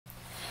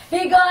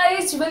Hey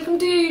guys, welcome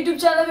to your YouTube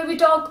channel where we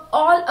talk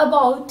all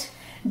about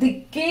the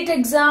GATE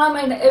exam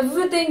and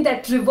everything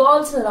that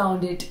revolves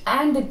around it.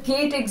 And the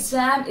GATE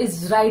exam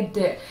is right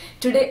there.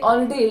 Today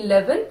already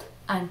 11th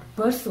and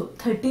परसों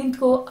 13th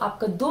को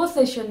आपका 2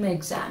 session में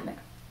exam है।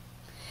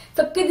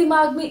 सबके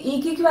दिमाग में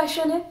एक ही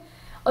question है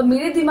और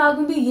मेरे दिमाग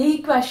में भी यही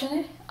क्वेश्चन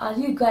है। Are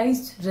you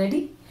guys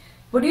ready?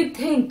 What do you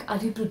think?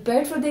 Are you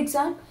prepared for the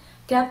exam?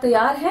 क्या आप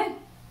तैयार हैं?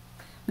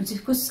 मुझे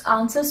कुछ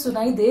आंसर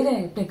सुनाई दे रहे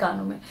हैं अपने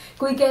कानों में।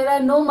 कोई कह रहा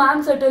है नो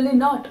मैम सर्टेनली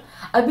नॉट,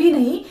 अभी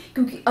नहीं,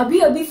 क्योंकि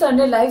अभी सर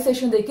ने लाइव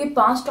सेशन देके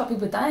 5 टॉपिक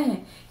बताए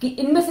हैं कि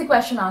इनमें से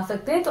क्वेश्चन आ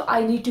सकते हैं, तो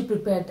I need to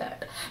prepare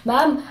that.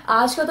 Ma'am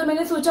आज का तो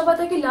मैंने सोचा हुआ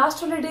था कि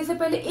लास्ट वाले डे से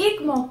पहले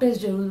एक मॉक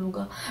टेस्ट जरूर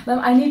लूंगा। Ma'am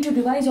I need to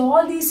revise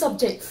all these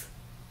subjects.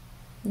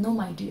 No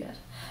my dear,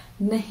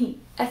 नहीं,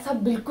 ऐसा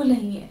बिल्कुल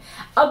नहीं है।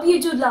 अब ये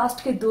जो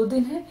लास्ट के 2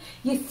 दिन है,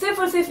 ये सिर्फ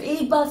और सिर्फ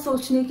एक बात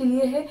सोचने के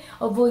लिए है,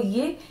 और वो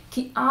ये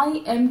कि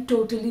I am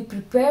totally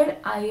prepared,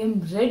 I am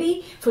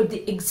ready for the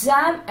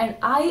exam and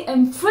I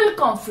am full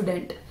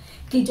confident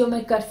कि जो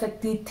मैं कर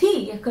सकती थी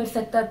या कर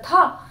सकता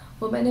था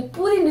वो मैंने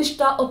पूरी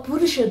निष्ठा और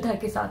पूरी श्रद्धा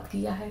के साथ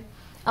किया है।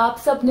 आप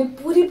सब ने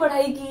पूरी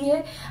पढ़ाई की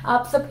है,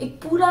 आप सब एक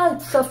पूरा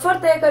सफर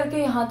तय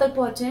करके यहां तक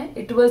पहुंचे हैं।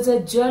 It was a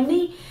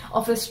journey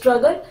of a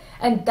struggle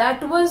and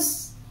that was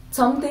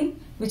something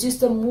which is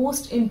the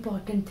most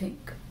important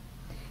thing।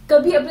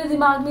 कभी अपने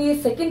दिमाग में ये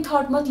सेकंड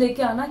थॉट मत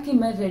लेके आना कि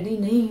मैं रेडी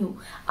नहीं हूं।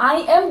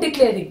 आई एम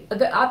डिक्लेयरिंग,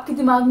 अगर आपके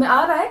दिमाग में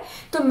आ रहा है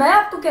तो मैं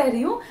आपको कह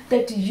रही हूं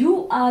that you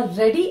are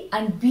ready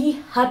and be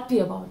happy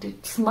about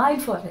it, smile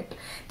for it,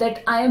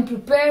 that I am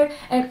prepared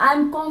and I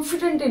am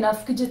confident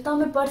enough कि जितना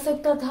मैं पढ़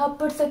सकता था,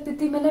 पढ़ सकती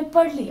थी, मैंने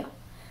पढ़ लिया।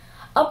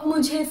 अब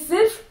मुझे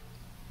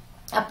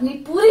सिर्फ अपनी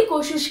पूरी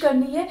कोशिश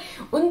करनी है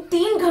उन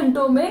 3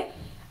 घंटों में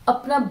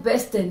अपना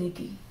बेस्ट देने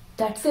की।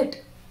 That's it।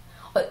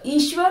 और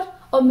ईश्वर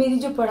और मेरी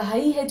जो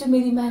पढ़ाई है, जो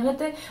मेरी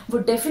मेहनत है, वो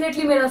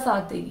डेफिनेटली मेरा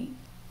साथ देगी।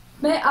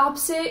 मैं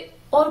आपसे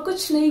और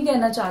कुछ नहीं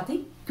कहना चाहती,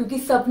 क्योंकि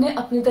सबने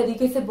अपने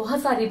तरीके से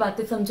बहुत सारी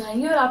बातें समझाई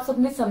हैं और आप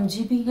सबने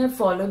समझी भी हैं,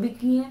 फॉलो भी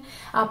की हैं,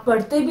 आप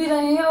पढ़ते भी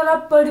रहे हैं और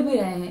आप पढ़ भी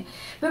रहे हैं।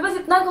 मैं बस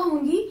इतना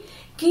कहूंगी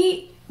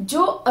कि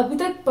जो अभी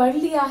तक पढ़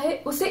लिया है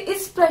उसे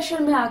इस प्रेशर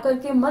में आकर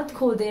के मत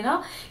खो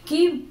देना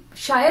कि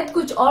शायद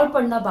कुछ और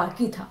पढ़ना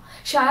बाकी था,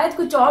 शायद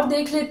कुछ और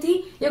देख लेती,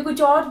 या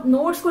कुछ और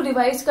नोट्स को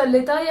रिवाइज कर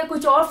लेता, या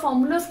कुछ और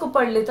फॉर्मूलास को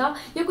पढ़ लेता,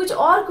 या कुछ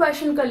और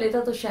क्वेश्चन कर लेता,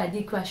 तो शायद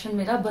ये क्वेश्चन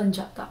मेरा बन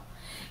जाता।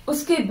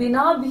 उसके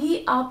बिना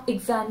भी आप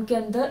एग्जाम के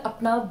अंदर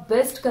अपना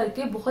बेस्ट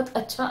करके बहुत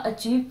अच्छा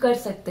अचीव कर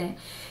सकते हैं।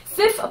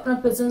 सिर्फ अपना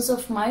प्रेजेंस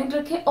ऑफ माइंड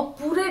रखें और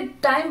पूरे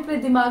टाइम अपने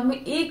दिमाग में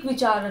एक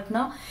विचार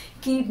रखना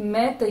कि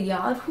मैं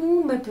तैयार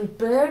हूं, मैं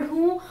प्रिपेयर्ड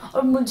हूं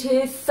और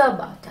मुझे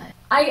सब आता है।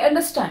 आई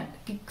अंडरस्टैंड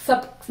कि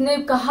सबने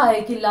कहा है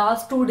कि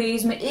लास्ट 2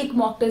 डेज में एक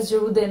मॉक टेस्ट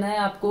जरूर देना है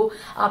आपको,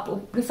 आप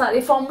अपने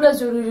सारे फॉर्मूला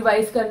जरूर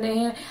रिवाइज करने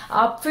हैं,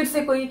 आप फिर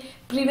से कोई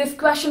प्रीवियस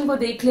क्वेश्चन को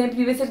देख लें,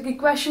 प्रीवियस ईयर के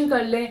क्वेश्चन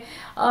कर लें।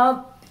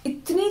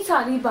 इतनी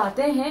सारी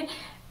बातें हैं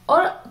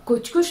और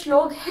कुछ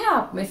लोग हैं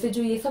आप में से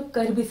जो ये सब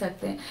कर भी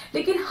सकते हैं,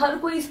 लेकिन हर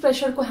कोई इस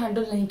प्रेशर को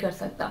हैंडल नहीं कर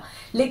सकता।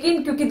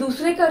 लेकिन क्योंकि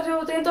दूसरे कर रहे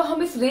होते हैं तो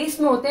हम इस रेस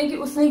में होते हैं कि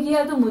उसने किया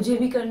है तो मुझे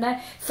भी करना है।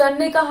 सर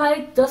ने कहा है,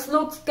 10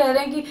 लोग कह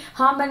रहे हैं कि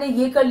हाँ मैंने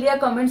ये कर लिया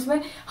कमेंट्स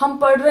में, हम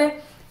पढ़ रहे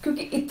हैं,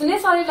 क्योंकि इतने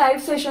सारे लाइव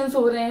सेशंस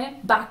हो रहे हैं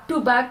बैक टू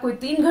बैक। कोई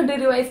 3 घंटे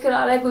रिवाइज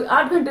करा रहा है, कोई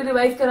 8 घंटे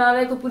रिवाइज करा रहा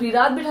है, कोई पूरी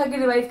रात बिठा के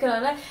रिवाइज करा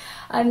रहा है।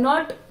 I am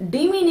not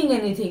demeaning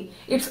anything,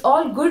 it's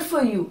all good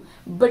for you,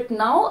 but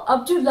now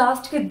अब जो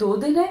लास्ट के 2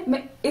 दिन है,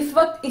 मैं इस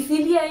वक्त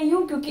इसीलिए आई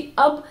हूं क्योंकि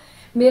अब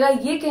मेरा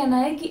ये कहना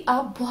है कि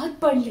आप बहुत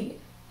पढ़ लिए।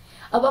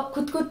 अब आप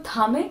खुद को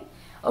थामे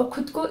और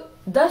खुद को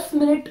 10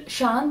 मिनट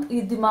शांत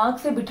दिमाग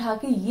से बिठा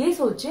के ये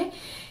सोचें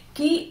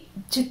कि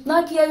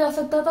जितना किया जा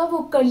सकता था वो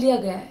कर लिया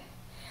गया है,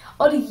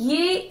 और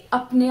ये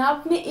अपने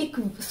आप में एक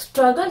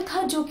स्ट्रगल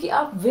था जो कि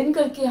आप विन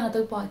करके यहाँ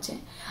तक पहुंचे।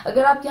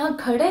 अगर आप यहाँ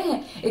खड़े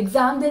हैं,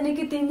 एग्जाम देने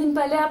के 3 दिन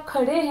पहले आप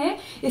खड़े हैं,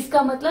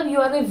 इसका मतलब you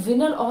R A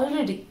winner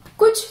already.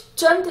 कुछ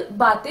चंद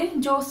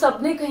बातें जो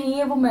सबने कही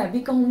है वो मैं भी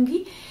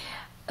कहूंगी।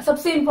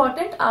 सबसे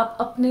इम्पोर्टेंट, आप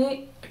अपने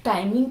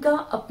टाइमिंग का,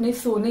 अपने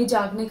सोने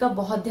जागने का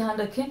बहुत ध्यान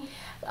रखें।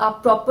 आप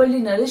प्रॉपरली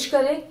नरिश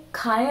करें,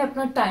 खाएं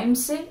अपना टाइम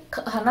से,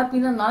 खाना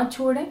पीना ना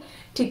छोड़ें,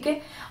 ठीक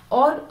है।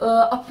 और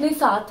अपने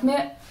साथ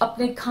में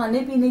अपने खाने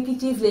पीने की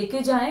चीज लेके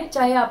जाएं,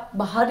 चाहे आप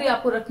बाहर ही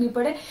आपको रखनी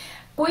पड़े।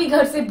 कोई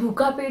घर से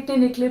भूखा पेट नहीं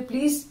निकले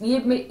प्लीज,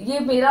 ये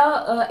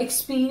मेरा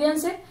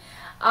एक्सपीरियंस है।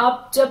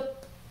 आप जब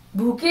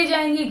भूखे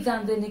जाएंगे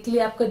एग्जाम देने के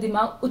लिए, आपका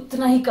दिमाग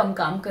उतना ही कम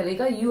काम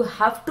करेगा। You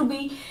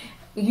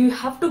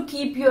have to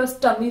keep your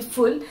स्टमी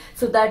full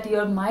so that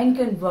your mind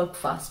can work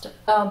faster.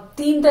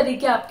 3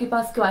 तरीके आपके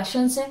पास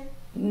क्वेश्चंस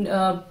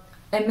है।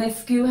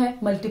 MSQ है,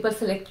 मल्टीपल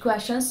सेलेक्ट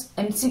क्वेश्चंस,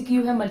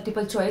 MCQ है,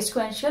 मल्टीपल चॉइस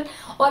क्वेश्चन,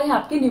 और है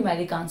आपके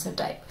numeric answer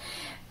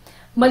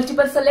type.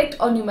 Multiple select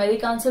और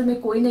न्यूमेरिक आंसर में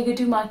कोई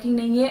नेगेटिव मार्किंग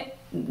नहीं है,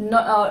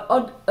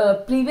 और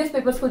प्रीवियस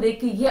पेपर्स को देख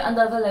के ये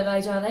अंदाजा लगाया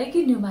जा रहा है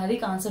कि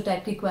न्यूमेरिक आंसर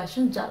टाइप के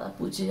क्वेश्चन ज्यादा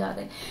पूछे जा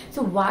रहे हैं।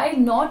 So why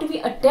not we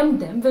attempt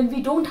them when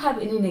we don't have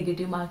any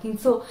negative marking.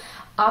 सो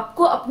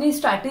आपको अपनी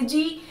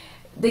स्ट्रैटेजी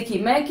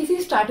देखिए, मैं किसी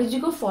स्ट्रैटेजी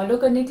को फॉलो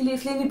करने के लिए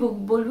इसलिए नहीं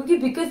बोलूंगी,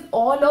 because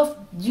all of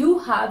you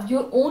have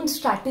your own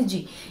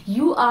strategy,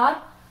 you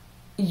are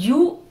you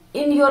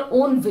in your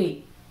own way.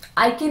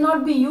 I cannot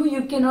be you,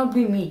 you cannot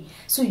be me.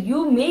 So you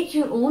make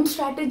your own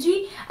strategy,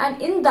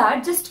 and in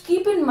that just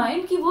keep in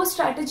mind कि वो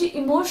strategy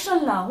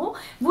emotional ना हो,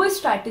 वो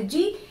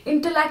strategy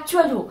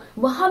intellectual हो,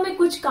 वहां मैं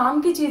कुछ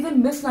काम की चीजें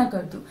मिस ना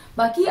कर दूं।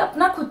 बाकी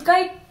अपना खुद का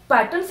एक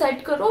पैटर्न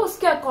सेट करो,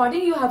 उसके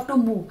according you have to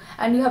move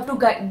and you have to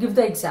give the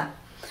exam.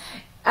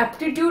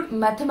 Aptitude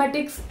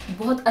mathematics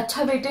बहुत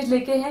अच्छा वेटेज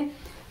लेके हैं।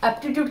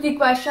 एप्टीट्यूड के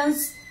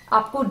क्वेश्चंस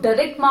आपको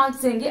डायरेक्ट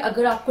मार्क्स देंगे।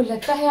 अगर आपको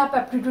लगता है आप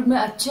एप्टीट्यूड में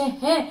अच्छे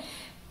हैं,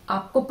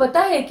 आपको पता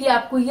है कि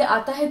आपको ये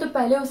आता है, तो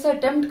पहले उसे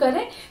अटेम्प्ट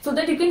करें, so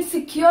that you can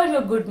secure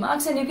your good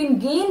marks and you can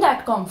gain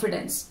that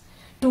confidence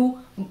to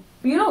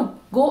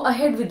go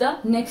ahead with the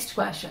next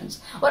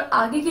questions. और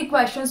आगे के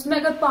क्वेश्चंस में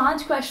अगर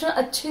 5 क्वेश्चन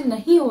अच्छे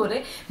नहीं हो रहे,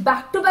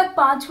 बैक टू बैक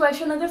 5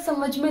 क्वेश्चन अगर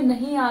समझ में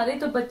नहीं आ रहे,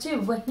 तो बच्चे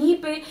वहीं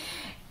पे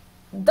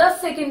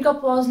 10 सेकेंड का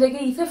पॉज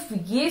लेके सिर्फ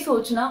ये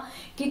सोचना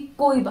कि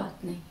कोई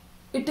बात नहीं,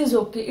 it is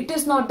okay, it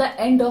is not the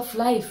end of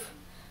life,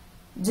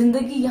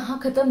 जिंदगी यहां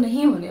खत्म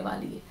नहीं होने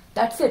वाली है,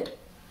 दैट्स इट।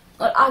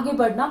 और आगे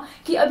बढ़ना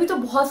कि अभी तो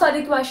बहुत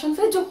सारे क्वेश्चंस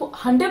है जो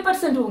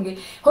 100% होंगे,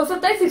 हो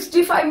सकता है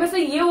 65 में से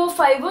ये वो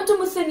 5 हो जो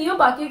मुझसे नहीं हो,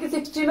 बाकी के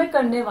 60 में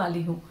करने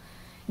वाली हूं,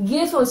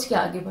 ये सोच के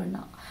आगे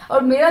बढ़ना।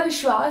 और मेरा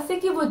विश्वास है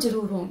कि वो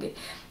जरूर होंगे।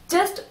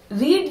 Just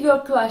read your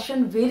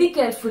question very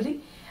carefully,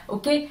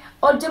 okay.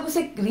 और जब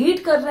उसे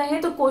रीड कर रहे हैं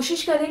तो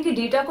कोशिश करें कि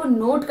डेटा को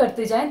नोट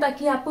करते जाएं,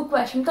 ताकि आपको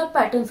क्वेश्चन का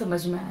पैटर्न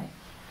समझ में आए।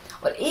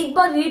 और एक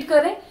बार रीड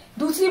करें,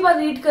 दूसरी बार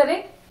रीड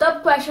करें, तब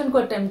क्वेश्चन को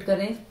अटेम्प्ट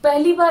करें।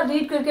 पहली बार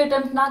रीड करके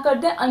अटेम्प्ट ना कर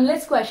दें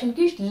अनलेस क्वेश्चन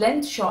की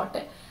लेंथ शॉर्ट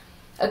है।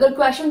 अगर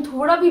क्वेश्चन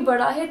थोड़ा भी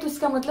बड़ा है तो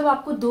इसका मतलब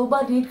आपको 2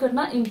 बार रीड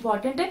करना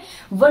इंपॉर्टेंट है,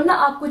 वरना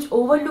आप कुछ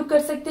ओवरलुक कर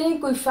सकते हैं,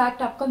 कोई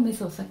फैक्ट आपका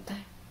मिस हो सकता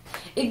है।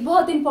 एक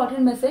बहुत इंपॉर्टेंट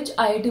मैसेज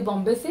आईआईटी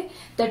बॉम्बे से,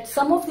 that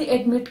some of the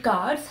admit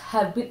cards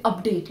have been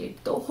updated.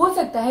 तो हो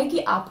सकता है कि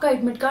आपका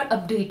एडमिट कार्ड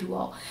अपडेट हुआ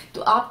हो,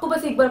 तो आपको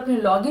बस एक बार अपने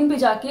लॉगिन पे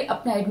जाके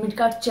अपना एडमिट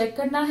कार्ड चेक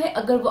करना है।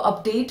 अगर वो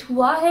अपडेट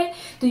हुआ है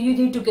तो you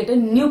need to get a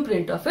new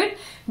print of it,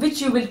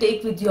 which you will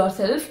take with your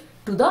self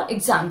to the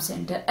exam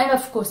centre. End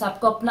of course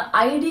आपको अपना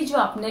आईडी जो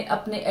आपने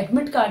अपने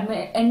एडमिट कार्ड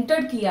में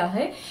एंटर किया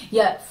है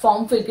या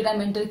फॉर्म फिल के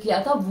टाइम एंटर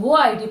किया था, वो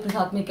आईडी अपने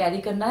साथ में कैरी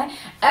करना है।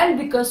 And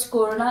because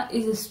corona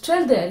is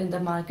still there in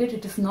the market,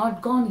 it is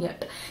not gone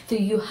yet, so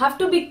you have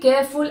to be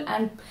careful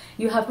and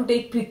you have to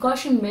take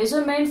precaution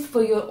measurements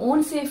for your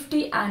own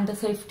safety and the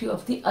safety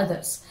of the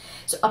others.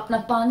 So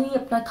अपना पानी,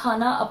 अपना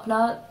खाना,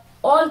 अपना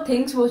all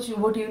things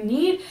what you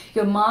need,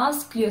 your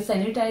mask, your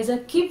sanitizer,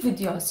 keep with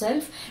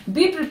yourself,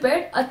 be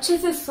prepared, अच्छे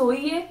से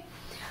सोइए।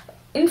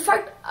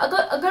 In fact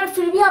अगर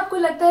फिर भी आपको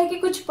लगता है कि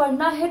कुछ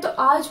पढ़ना है तो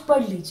आज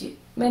पढ़ लीजिए,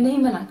 मैं नहीं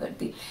मना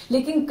करती,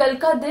 लेकिन कल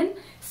का दिन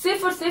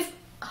सिर्फ और सिर्फ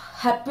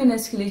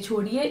हैप्पीनेस के लिए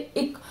छोड़िए,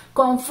 एक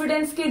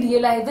कॉन्फिडेंस के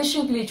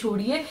रियलाइजेशन के लिए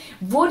छोड़िए।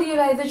 वो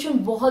रियलाइजेशन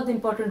बहुत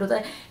इंपॉर्टेंट होता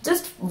है।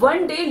 Just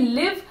one day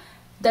live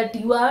that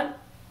you are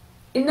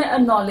in a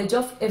knowledge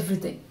of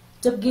everything.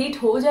 जब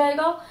गेट हो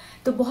जाएगा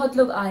तो बहुत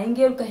लोग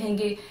आएंगे और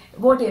कहेंगे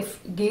what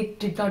if gate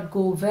did not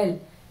go well,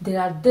 there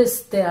are this,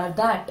 there are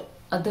that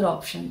other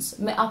options.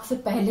 मैं आपसे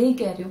पहले ही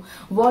कह रही हूँ,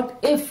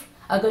 व्हाट इफ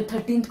अगर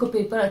 13th को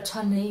पेपर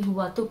अच्छा नहीं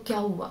हुआ तो क्या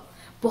हुआ?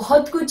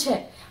 बहुत कुछ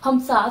है, हम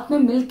साथ में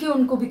मिलके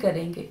उनको भी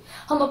करेंगे।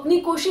 हम अपनी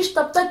कोशिश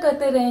तब तक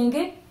करते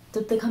रहेंगे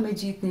जब तक हमें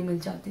जीत नहीं मिल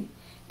जाती,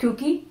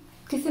 क्योंकि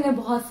किसी ने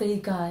बहुत सही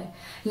कहा है,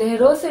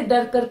 लहरों से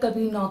डरकर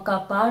कभी नौका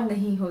पार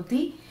नहीं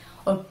होती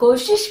और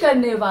कोशिश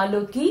करने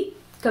वालों की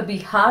कभी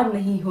हार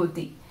नहीं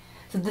होती।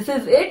 So this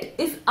is it।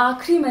 इस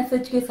आखिरी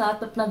मैसेज के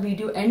साथ अपना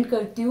वीडियो एंड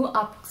करती हूँ।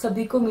 आप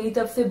सभी को मेरी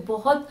तरफ से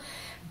बहुत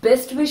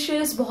बेस्ट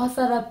विशेस, बहुत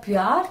सारा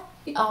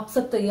प्यार। आप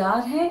सब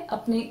तैयार हैं,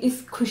 अपने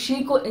इस खुशी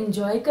को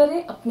एंजॉय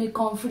करें, अपने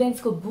कॉन्फिडेंस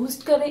को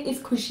बूस्ट करें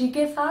इस खुशी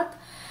के साथ,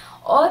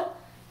 और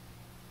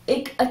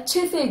एक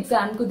अच्छे से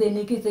एग्जाम को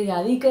देने की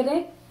तैयारी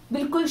करें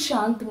बिल्कुल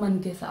शांत मन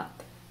के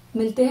साथ।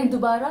 मिलते हैं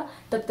दोबारा,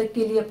 तब तक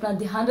के लिए अपना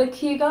ध्यान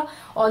रखिएगा।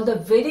 All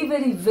the very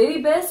very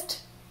very best.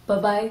 Bye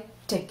bye,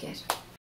 take care.